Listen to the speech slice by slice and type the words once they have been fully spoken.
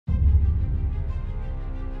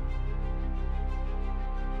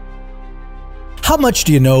How much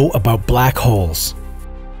do you know about black holes?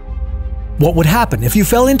 What would happen if you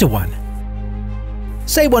fell into one?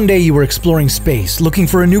 Say one day you were exploring space looking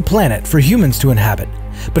for a new planet for humans to inhabit,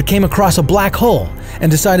 but came across a black hole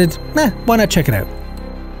and decided, why not check it out?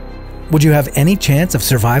 Would you have any chance of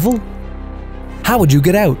survival? How would you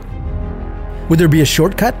get out? Would there be a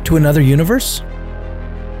shortcut to another universe?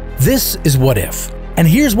 This is What If, and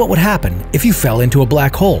here's what would happen if you fell into a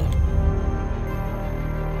black hole.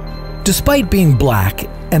 Despite being black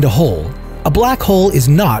and a black hole is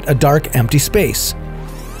not a dark, empty space.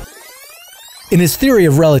 In his theory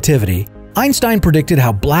of relativity, Einstein predicted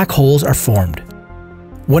how black holes are formed.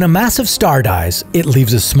 When a massive star dies, it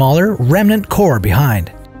leaves a smaller, remnant core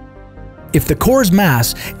behind. If the core's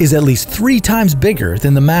mass is at least 3 times bigger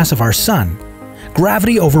than the mass of our Sun,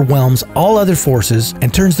 gravity overwhelms all other forces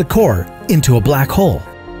and turns the core into a black hole.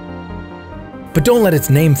 But don't let its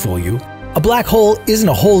name fool you. A black hole isn't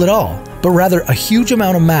a hole at all, but rather a huge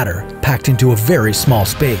amount of matter packed into a very small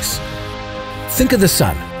space. Think of the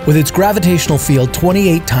Sun, with its gravitational field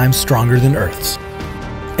 28 times stronger than Earth's.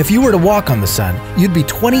 If you were to walk on the Sun, you'd be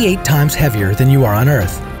 28 times heavier than you are on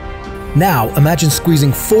Earth. Now imagine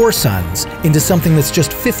squeezing 4 suns into something that's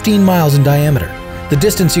just 15 miles in diameter, the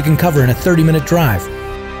distance you can cover in a 30-minute drive.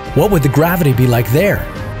 What would the gravity be like there?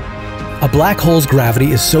 A black hole's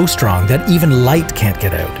gravity is so strong that even light can't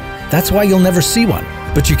get out. That's why you'll never see one,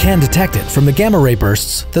 but you can detect it from the gamma ray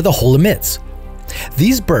bursts that the hole emits.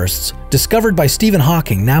 These bursts, discovered by Stephen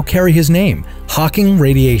Hawking, now carry his name, Hawking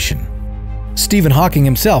radiation. Stephen Hawking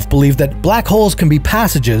himself believed that black holes can be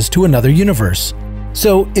passages to another universe.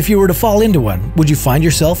 So, if you were to fall into one, would you find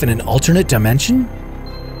yourself in an alternate dimension?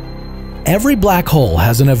 Every black hole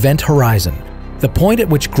has an event horizon, the point at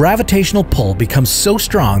which gravitational pull becomes so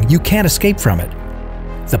strong you can't escape from it.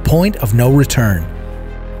 The point of no return.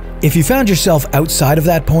 If you found yourself outside of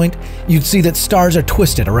that point, you'd see that stars are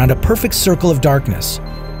twisted around a perfect circle of darkness.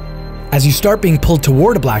 As you start being pulled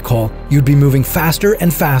toward a black hole, you'd be moving faster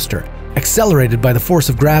and faster, accelerated by the force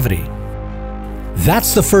of gravity.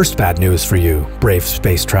 That's the first bad news for you, brave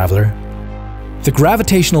space traveler. The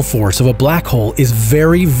gravitational force of a black hole is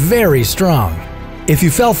very, very strong. If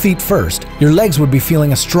you fell feet first, your legs would be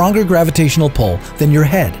feeling a stronger gravitational pull than your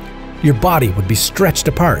head. Your body would be stretched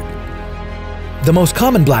apart. The most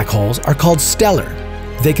common black holes are called stellar.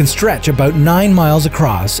 They can stretch about 9 miles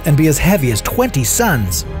across and be as heavy as 20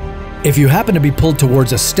 suns. If you happen to be pulled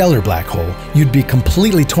towards a stellar black hole, you'd be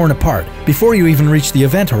completely torn apart before you even reach the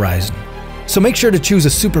event horizon. So make sure to choose a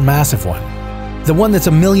supermassive one, the one that's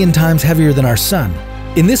 1,000,000 times heavier than our Sun.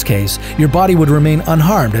 In this case, your body would remain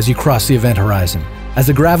unharmed as you cross the event horizon, as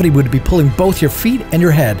the gravity would be pulling both your feet and your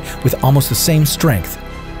head with almost the same strength.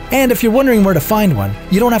 And if you're wondering where to find one,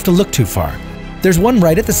 you don't have to look too far. There's one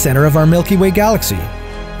right at the center of our Milky Way galaxy.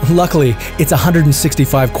 Luckily, it's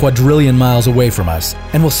 165 quadrillion miles away from us,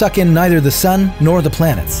 and will suck in neither the Sun nor the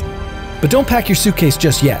planets. But don't pack your suitcase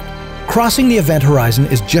just yet. Crossing the event horizon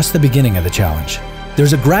is just the beginning of the challenge.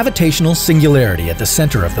 There's a gravitational singularity at the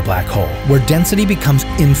center of the black hole, where density becomes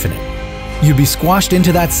infinite. You'd be squashed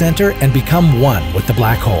into that center and become one with the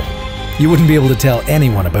black hole. You wouldn't be able to tell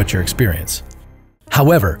anyone about your experience.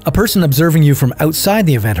 However, a person observing you from outside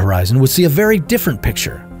the event horizon would see a very different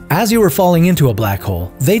picture. As you were falling into a black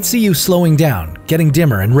hole, they'd see you slowing down, getting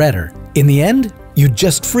dimmer and redder. In the end, you'd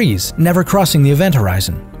just freeze, never crossing the event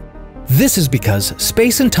horizon. This is because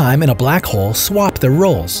space and time in a black hole swap their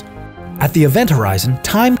roles. At the event horizon,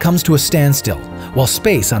 time comes to a standstill, while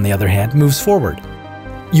space, on the other hand, moves forward.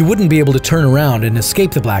 You wouldn't be able to turn around and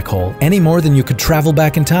escape the black hole any more than you could travel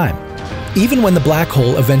back in time. Even when the black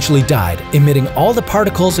hole eventually died, emitting all the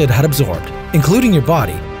particles it had absorbed, including your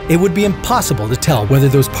body, it would be impossible to tell whether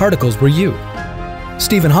those particles were you.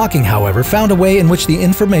 Stephen Hawking, however, found a way in which the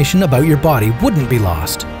information about your body wouldn't be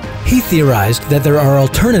lost. He theorized that there are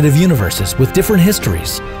alternative universes with different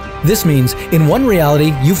histories. This means, in one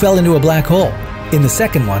reality, you fell into a black hole. In the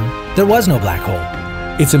second one, there was no black hole.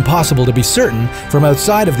 It's impossible to be certain from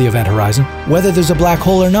outside of the event horizon whether there's a black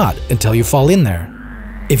hole or not until you fall in there.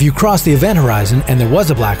 If you cross the event horizon and there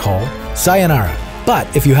was a black hole, sayonara.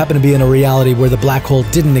 But if you happen to be in a reality where the black hole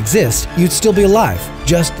didn't exist, you'd still be alive,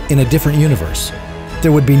 just in a different universe.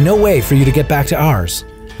 There would be no way for you to get back to ours.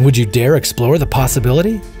 Would you dare explore the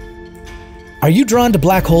possibility? Are you drawn to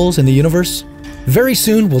black holes in the universe? Very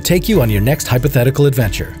soon we'll take you on your next hypothetical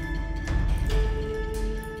adventure.